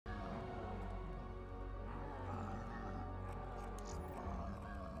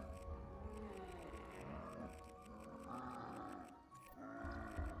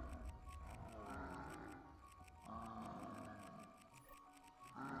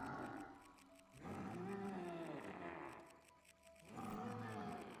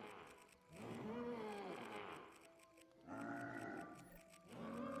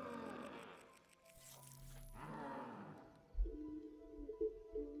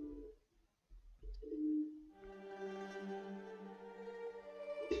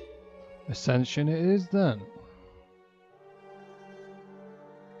Ascension it is then.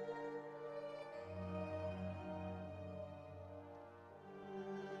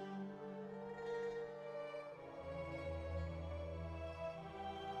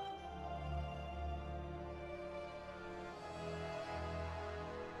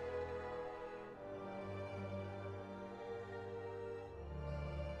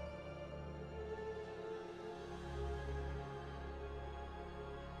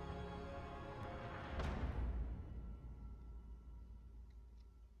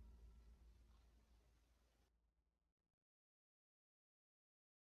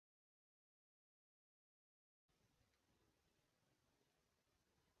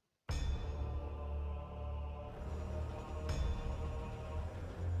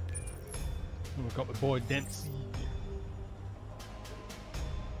 We've got the boy Dempsey.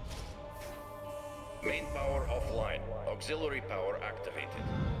 Main power offline. Auxiliary power activated.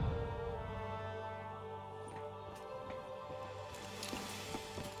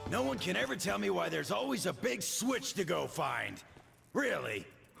 No one can ever tell me why there's always a big switch to go find. Really?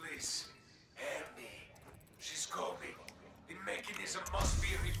 Please, help me. She's scoping. The mechanism must be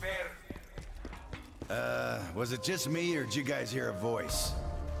repaired. Was it just me or did you guys hear a voice?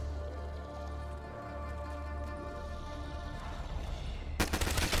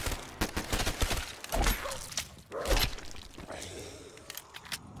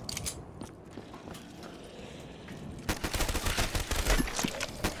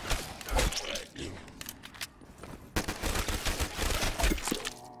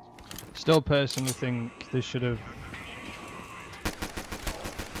 Still personally think they should have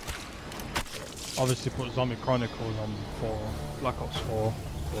obviously put Zombie Chronicles on for Black Ops 4,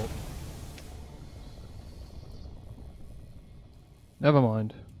 but never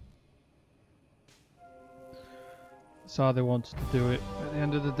mind. That's how they wanted to do it at the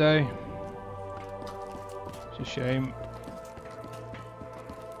end of the day. It's a shame.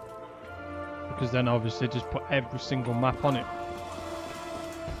 Because then obviously just put every single map on it.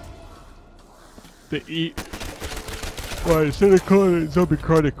 Well, instead of calling it Zombie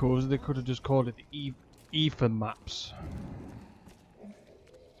Chronicles, they could have just called it the Ether maps.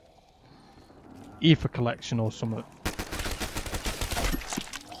 Ether collection or something.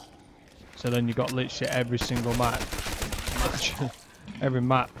 So then you got literally every single map. Every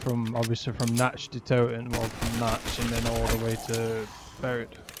map from, obviously from Natch to Toten, well from Natch and then all the way to Buried.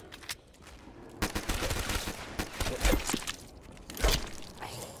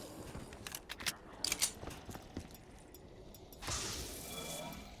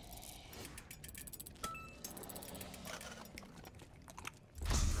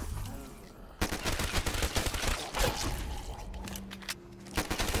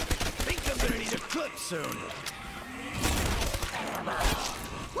 Soon.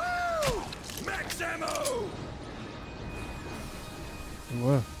 Woo! Max ammo!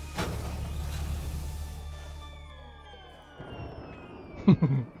 Whoa.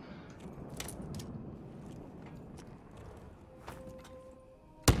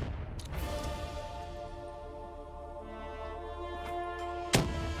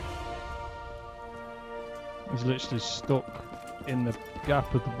 He's literally stuck in the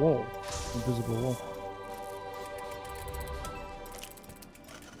gap of the wall, invisible wall.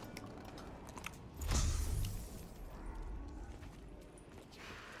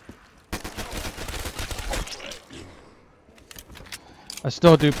 I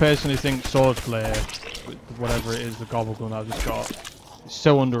still do personally think Swordflare, with whatever it is, the gobble gun I've just got, is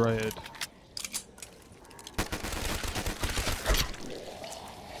so underrated.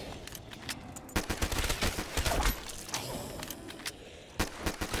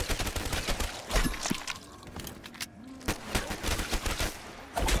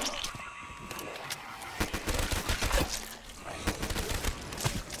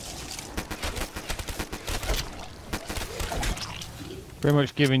 Pretty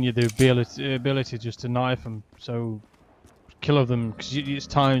much giving you the ability just to knife them, so kill them because it's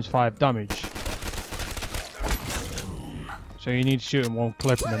times 5 damage. So you need to shoot them one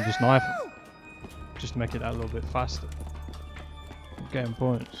clip and then just knife them, just to make it that a little bit faster. I'm getting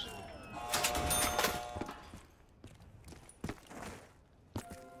points.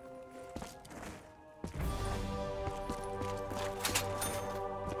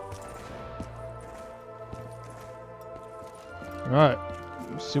 Right.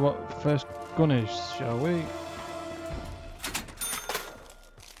 See what the first gun is, shall we?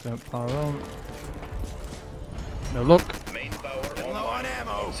 Don't power on. No luck. Main power Low on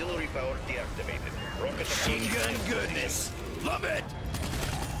ammo. Auxiliary power deactivated. Rocket Machine gun goodness. Love it.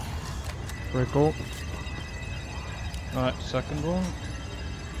 Very cool. Right, second one.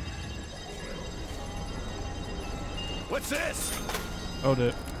 What's this? Hold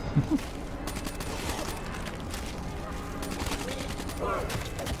it.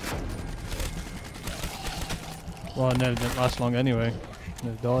 Well, it never didn't last long anyway.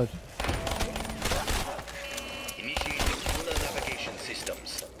 Never died. Initiating lunar navigation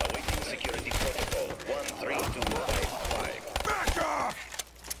systems. Awaiting security protocol 13255. Back off!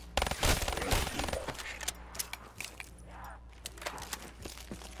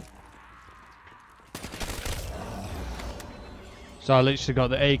 So I literally got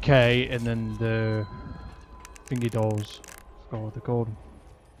the AK and then the thingy dolls. Oh, the golden.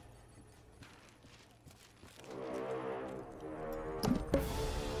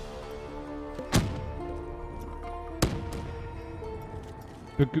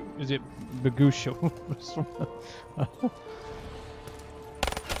 Is it Bagusho?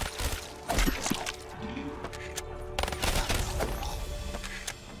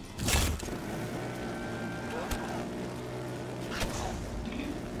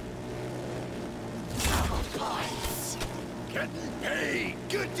 Hey,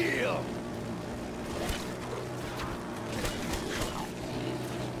 good deal!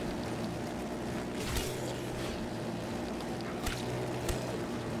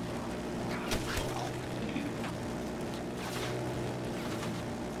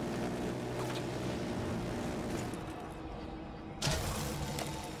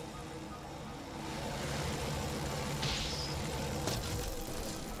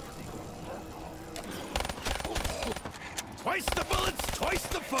 Twice the bullets, twice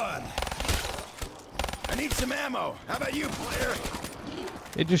the fun! I need some ammo. How about you, player?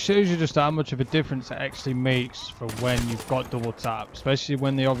 It just shows you just how much of a difference it actually makes for when you've got double tap, especially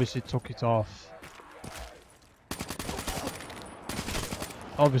when they obviously took it off.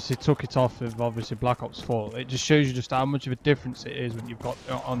 Obviously took it off of obviously Black Ops 4. It just shows you just how much of a difference it is when you've got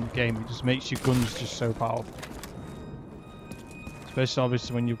it on the game. It just makes your guns just so powerful. Especially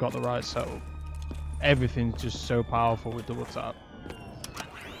obviously when you've got the right setup. Everything's just so powerful with double tap.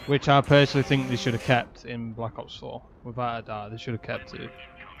 Which I personally think they should have kept in Black Ops 4. Without a doubt, they should have kept it.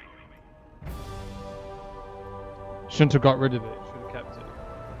 Shouldn't have got rid of it, should have kept it.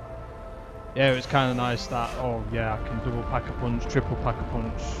 Yeah, it was kind of nice that, oh yeah, I can double pack a punch, triple pack a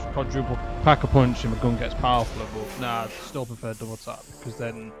punch, quadruple pack a punch and my gun gets powerful, but nah, I still prefer double tap, because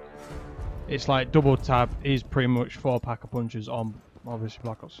then it's like double tap is pretty much 4 pack of punches on obviously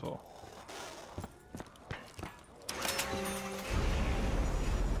Black Ops 4.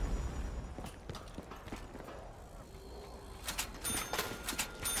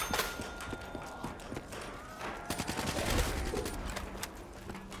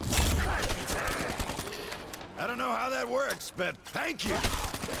 I don't know how that works, but thank you!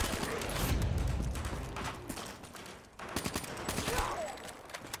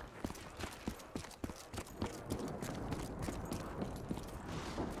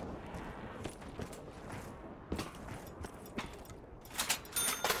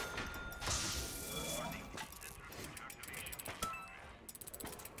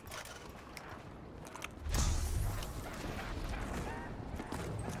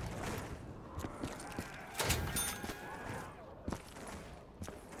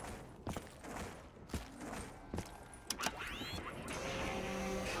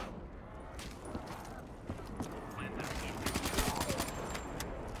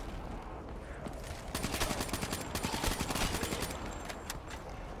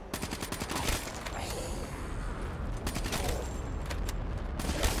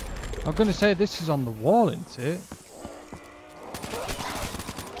 I'm gonna say this is on the wall, isn't it?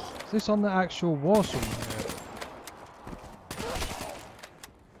 Is this on the actual wall somewhere?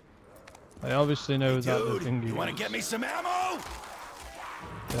 I obviously know that the thing You want to get me some ammo?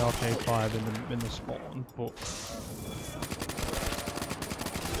 the RK5 in the spawn, but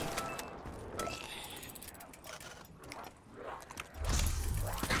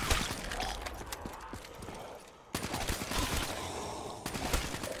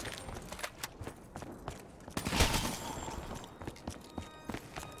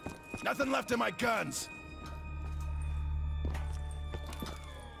Nothing left of my guns.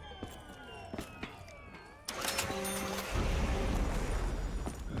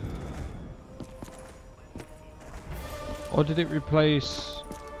 or did it replace?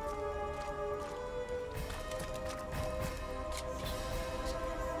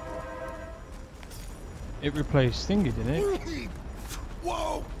 It replaced thingy, didn't it?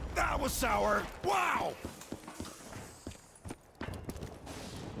 Whoa, that was sour. Wow.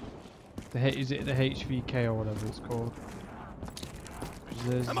 Is it the HVK or whatever it's called?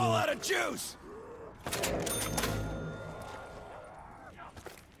 I'm all out of juice.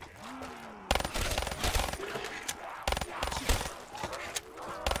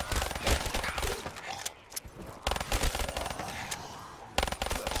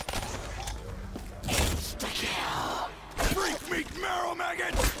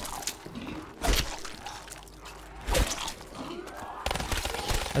 maggots!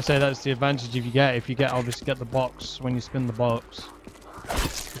 I say that's the advantage if you get obviously get the box when you spin the box.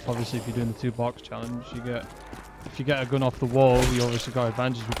 Obviously if you're doing the 2-box challenge, if you get a gun off the wall, you obviously got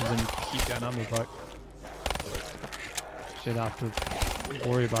advantage because then you keep getting ammo back. So you don't have to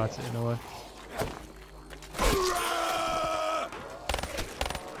worry about it in a way.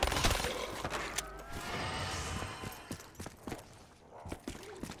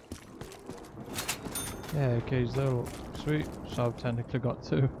 Yeah, OK's there, look. Sweet. So I've technically got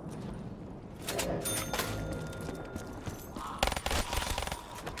 2.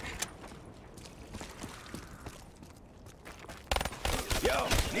 Yo,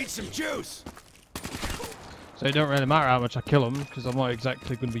 need some juice. So it don't really matter how much I kill them because I'm not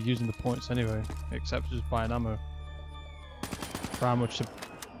exactly going to be using the points anyway, except for just buying ammo. For how much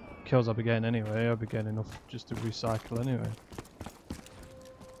kills I'll be getting anyway, I'll be getting enough just to recycle anyway.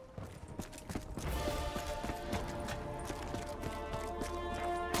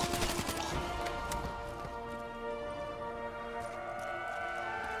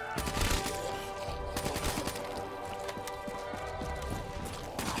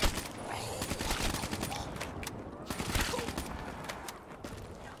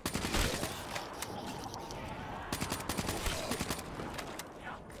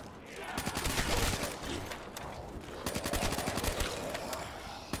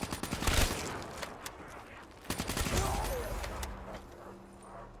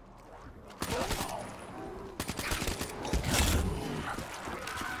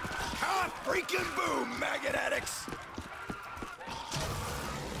 Freaking boom, maggot addicts!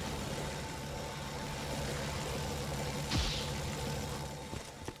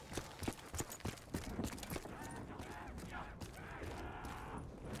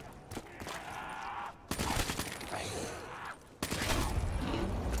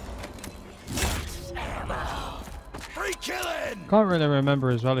 Free killing! Can't really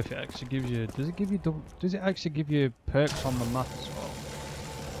remember as well if it actually gives you. Does it actually give you perks on the map as well?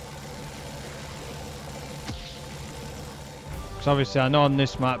 Because obviously I know on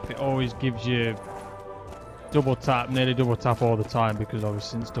this map it always gives you double tap, nearly double tap all the time, because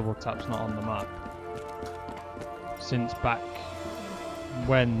obviously since double tap's not on the map. Since back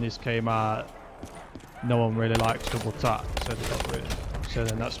when this came out, no one really likes double tap, so they got rid of it. So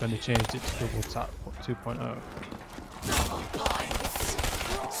then that's when they changed it to double tap 2.0.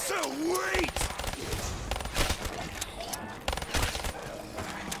 Sweet!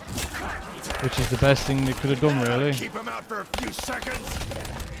 Which is the best thing they could have done, really. Keep him out for a few seconds.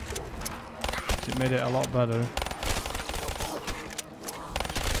 It made it a lot better.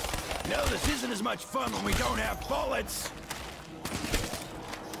 No, this isn't as much fun when we don't have bullets.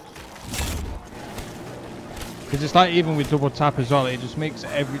 Because it's like even with double tap as well, it just makes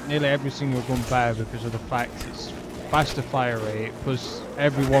nearly every single gun better because of the fact it's faster fire rate, plus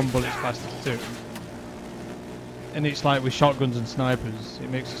every one bullet's faster too. And it's like with shotguns and snipers, it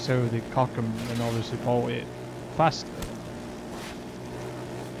makes it so they cock them and obviously bolt it faster.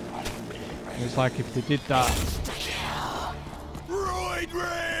 And it's like if they did that, Roid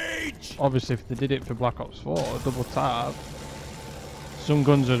rage! obviously if they did it for Black Ops 4, double tap, some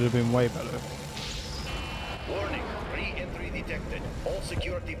guns would have been way better. Warning, re-entry detected. All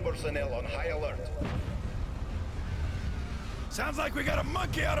security personnel on high alert. Sounds like we got a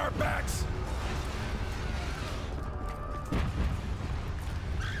monkey on our backs.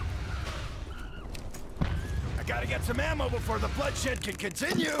 I gotta get some ammo before the bloodshed can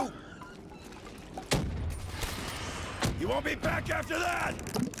continue. You won't be back after that.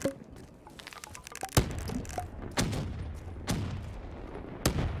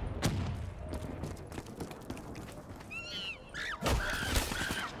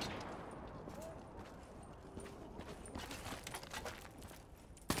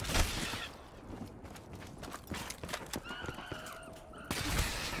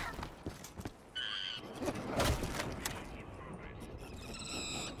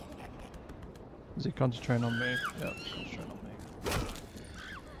 Is he concentrating on me? Yeah, concentrating on me.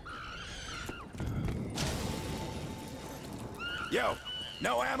 Yo,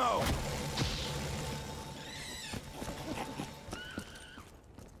 no ammo.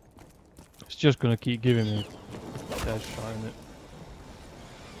 It's just gonna keep giving me dead shot in it.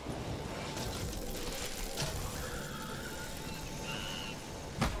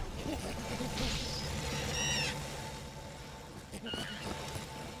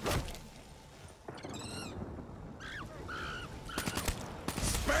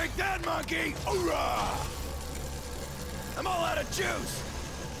 Spank that monkey! Hoorah! I'm all out of juice.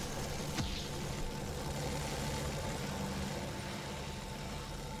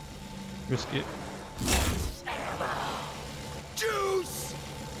 Risk it. Juice!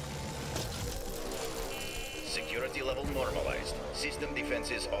 Security level normalized. System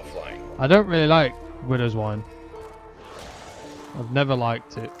defenses offline. I don't really like Widow's Wine. I've never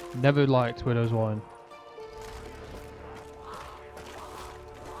liked it. Never liked Widow's Wine.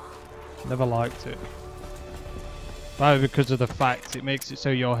 Never liked it. Probably because of the fact it makes it so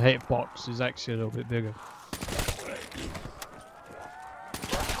your hitbox is actually a little bit bigger.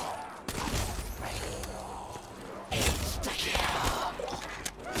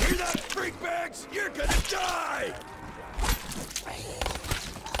 Hear that, freak bags? You're gonna die!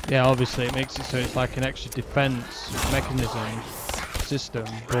 Yeah, obviously it makes it so it's like an extra defense mechanism system,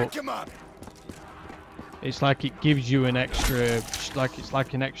 but Come up! it's like it gives you an extra, like it's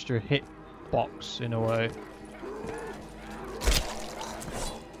like an extra hit box in a way.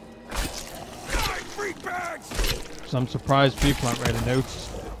 Die, freak bags! So I'm surprised people haven't really noticed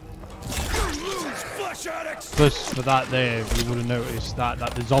it. You lose, flesh addicts! Plus, for that there, you would have noticed that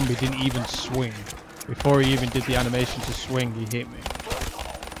the zombie didn't even swing. Before he even did the animation to swing, he hit me.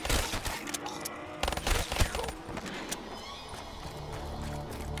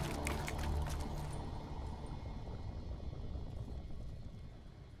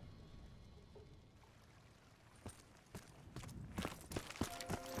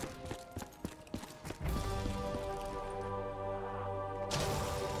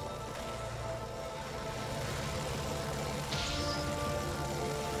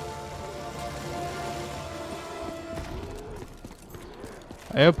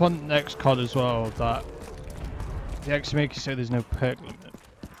 I hope on the next COD as well that they actually make it so there's no perk limit.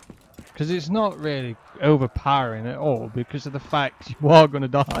 Because it's not really overpowering at all because of the fact you are going to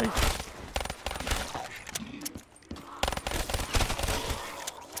die.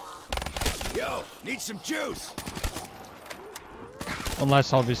 Yo, need some juice!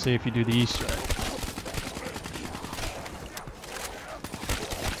 Unless obviously if you do the Easter egg.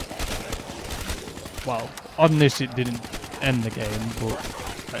 Well, on this it didn't end the game, but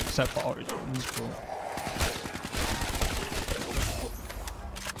except for Origins, but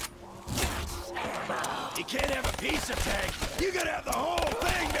You can't have a piece of tank! You gotta have the whole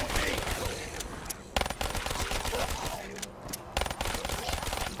thing to be!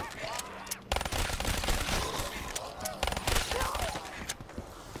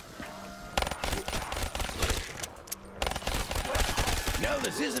 No,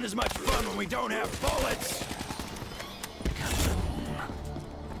 this isn't as much fun when we don't have bullets!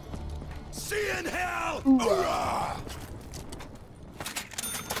 See you in hell! Hoorah!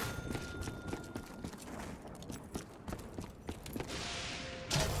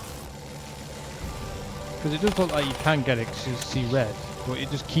 because it does look like you can get it because you see red, but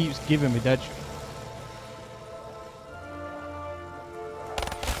it just keeps giving me dead shot.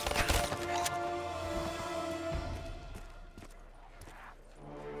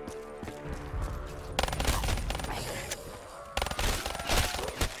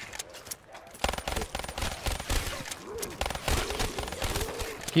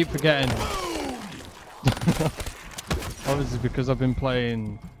 Keep forgetting. Obviously because I've been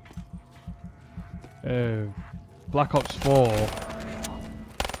playing Black Ops 4.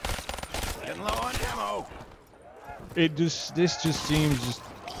 Getting low on ammo. This just seems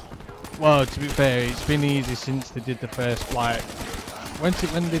well, to be fair, it's been easy since they did the first when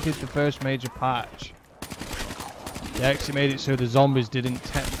they did the first major patch. They actually made it so the zombies didn't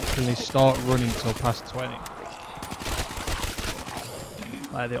technically start running till past 20.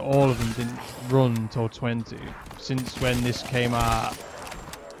 Like all of them didn't run until 20. Since when this came out,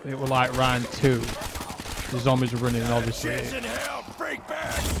 it was like round 2. The zombies were running, obviously. Shit's in hell, freak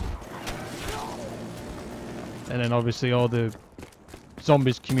bags! And then obviously all the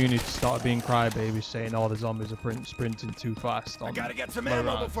zombies community started being crybabies, saying all the zombies are sprinting too fast. I gotta get some low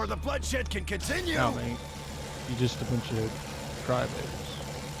ammo rounds. before the bloodshed can continue! No, mate. You're just a bunch of crybabies.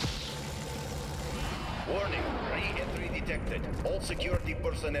 Warning, re-entry detected. All security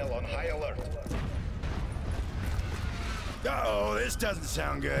personnel on high alert. Uh-oh, this doesn't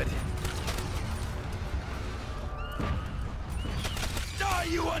sound good. Die,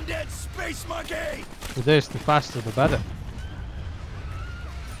 you undead space monkey! With this, the faster the better.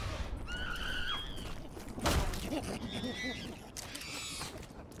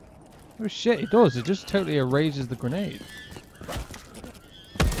 Oh shit, it does. It just totally erases the grenade.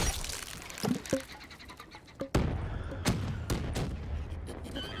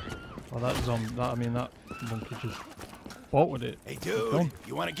 Well, that monkey just fought with it. Hey, It's dude, done.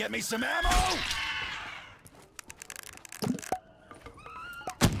 you wanna get me some ammo?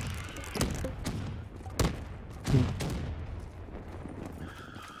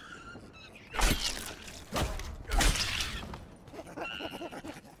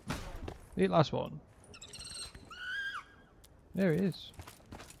 Eat last one. There it is.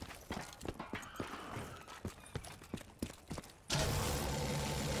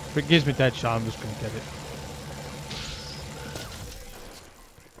 If it gives me dead shot, I'm just gonna get it.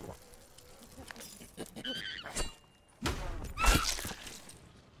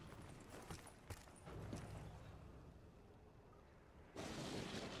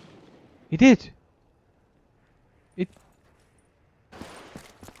 He did.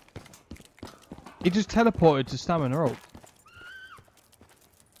 He just teleported to stamina up.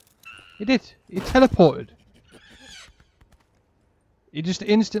 He did. He teleported. He just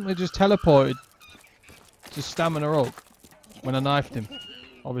instantly just teleported to stamina up when I knifed him.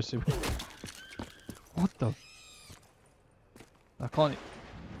 Obviously. What the? I can't.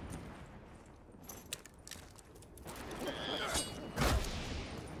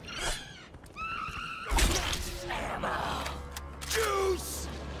 Juice!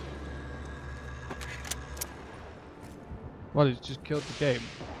 Well, it just killed the game.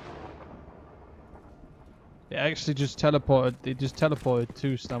 It actually just teleported. It just teleported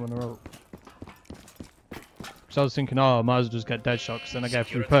to stamina up. So I was thinking, oh, I might as well just get dead shot, because then I get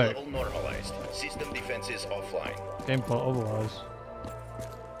free Security perk. level normalized. System defenses offline. Game fault otherwise.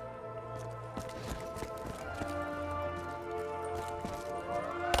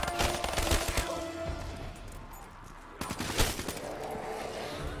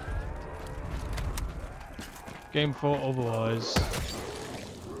 Game fault otherwise.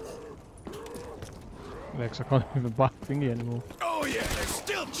 Because I can't even buy thingy anymore. Oh yeah, there's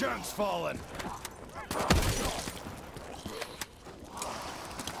still chunks falling.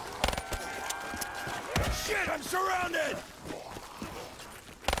 Shit, I'm surrounded!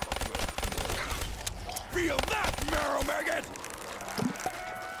 Feel that, marrow maggot!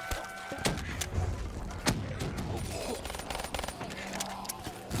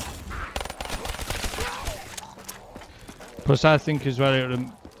 Plus, I think as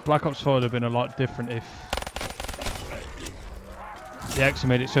well, Black Ops 4 would have been a lot different if they actually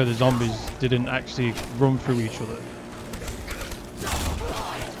made it so the zombies didn't actually run through each other.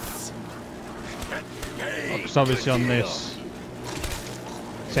 Because obviously on this,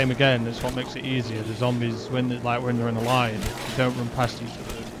 same again, that's what makes it easier. The zombies, when they're in a line, they don't run past each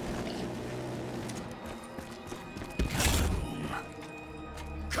other.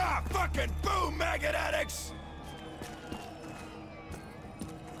 Cock fucking boom, maggot addicts!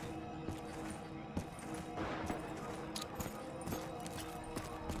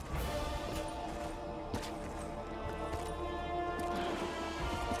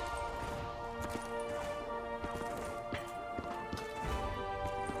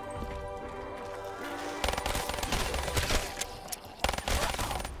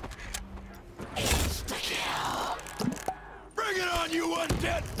 Bring it on, you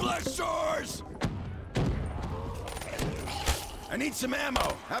undead flesh sores! I need some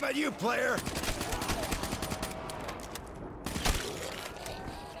ammo. How about you, player?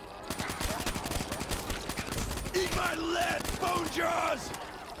 Eat my lead, bone jaws!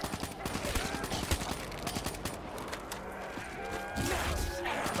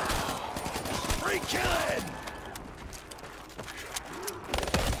 Free killing!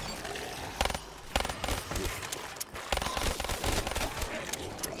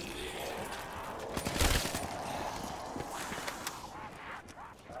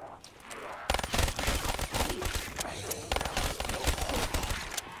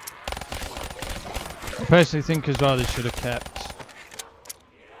 I personally think as well they should have kept.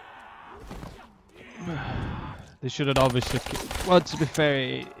 They should have obviously. Well, to be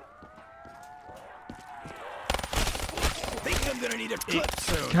fair, Think I'm gonna need a clip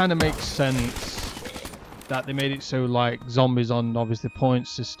soon. kind of makes sense that they made it so like zombies on obviously the point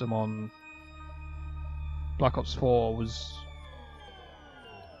system on Black Ops 4 was.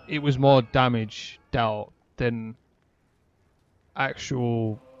 It was more damage dealt than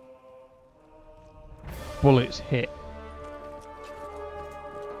actual bullets hit,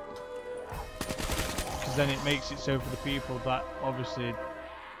 because then it makes it so for the people that obviously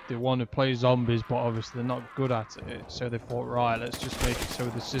they want to play zombies but obviously they're not good at it, so they thought, right, let's just make it so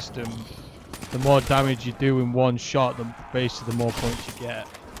the system, the more damage you do in one shot, the basically the more points you get.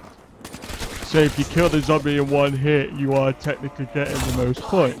 So if you kill the zombie in one hit, you are technically getting the most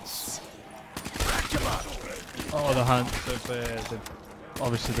points. Oh, the hand of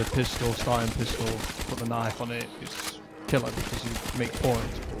obviously the pistol, starting pistol, put the knife on it, it's killer because you make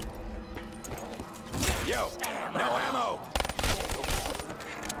points. Yo, no ammo.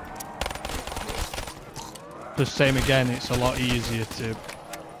 The same again, it's a lot easier to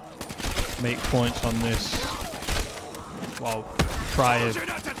make points on this. Well, prior. Told you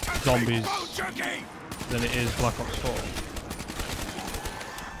not to touch zombies Bone jerky! than it is Black Ops 4.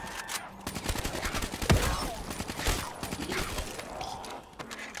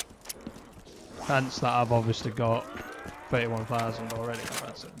 Hence that I've obviously got 31,000 already. I've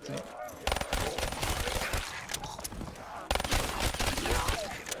had 17.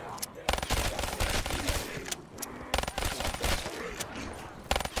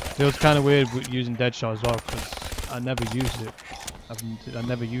 Feels kind of weird with using Deadshot as well because I never use it. I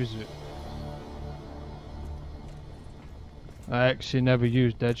never use it. I actually never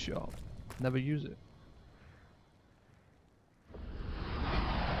use Deadshot. Never use it.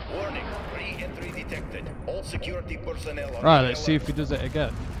 Warning, re-entry detected. All security personnel on Right, high let's see alert. if he does it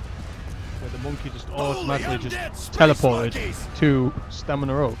again. Where the monkey just Holy automatically just undead space teleported monkeys! to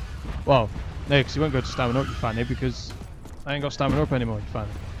Stamina Up. Well, no, because he won't go to Stamina Up, you find it, because I ain't got Stamina Up anymore, you find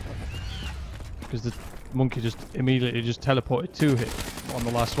it. Because the monkey just immediately just teleported to him on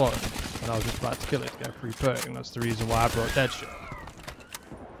the last one. And I was just about to kill it to get a free perk, and that's the reason why I brought Deadshot.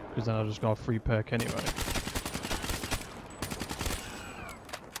 Because then I just got a free perk anyway.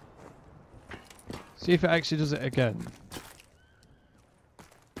 See if it actually does it again.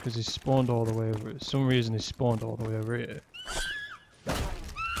 Because he spawned all the way over here. For some reason he spawned all the way over here.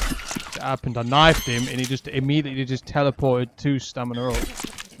 It happened, I knifed him and he just immediately just teleported to Stamina Up.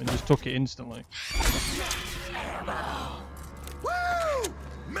 And just took it instantly. Woo!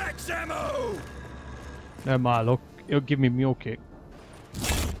 Max ammo! Never mind, look. It'll give me Mule Kick.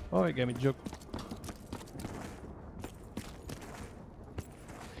 Oh, it gave me Jug.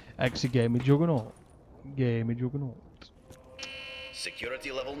 Actually gave me Juggernaut. Gave me Juggernaut.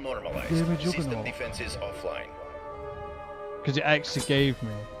 Security level normalized. Give me System Juggernaut. defenses offline. Because it actually gave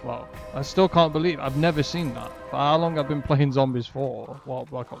me. Well, I still can't believe I've never seen that. For how long I've been playing Zombies 4? Well,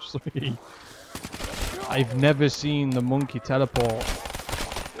 Black Ops 3. I've never seen the monkey teleport.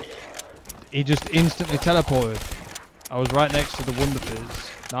 He just instantly teleported. I was right next to the Wonder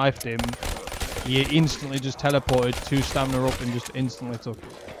Fizz, knifed him. He instantly just teleported to Stamina Up and just instantly took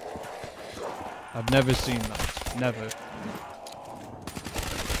it. I've never seen that. Never.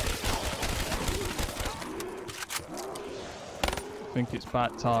 I think it's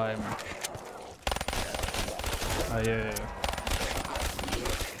about time. I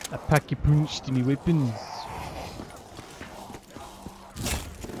pack a punch to me weapons.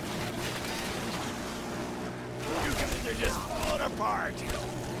 You guys are just falling apart! I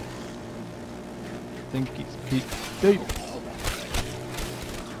think it's big deep.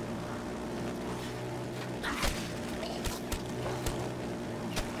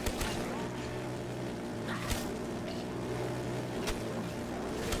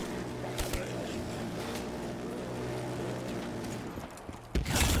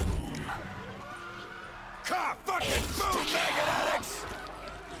 Cough, fucking boom, maggot addicts!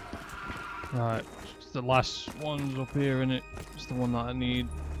 Right, it's the last one's up here, innit? It's the one that I need.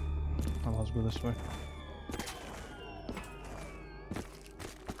 Oh, let's go this way.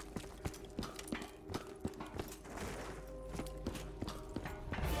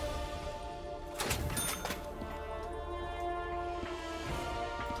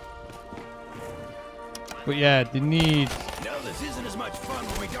 But yeah, they need, No, this isn't as much fun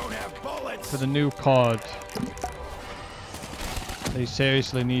when we don't have bullets! for the new COD, they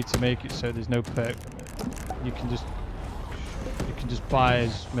seriously need to make it so there's no perk limit. You can just buy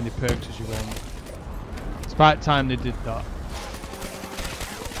as many perks as you want. It's about time they did that.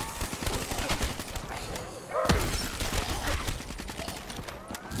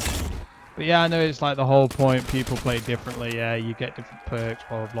 But yeah, I know it's like the whole point, people play differently, yeah, you get different perks,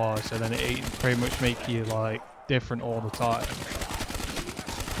 blah blah blah, so then it pretty much make you like different all the time.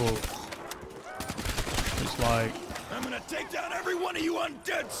 But it's like, I'm gonna take down every one of you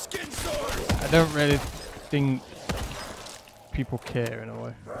undead skin swords! I don't really think people care in a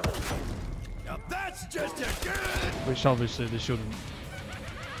way. Now that's just a good... Which obviously they shouldn't.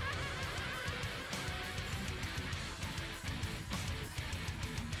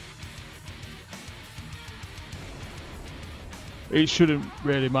 It shouldn't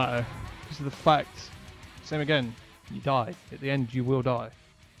really matter. Because of the fact, same again, you die. At the end you will die.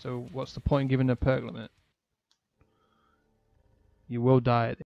 So what's the point in giving a perk limit? You will die at the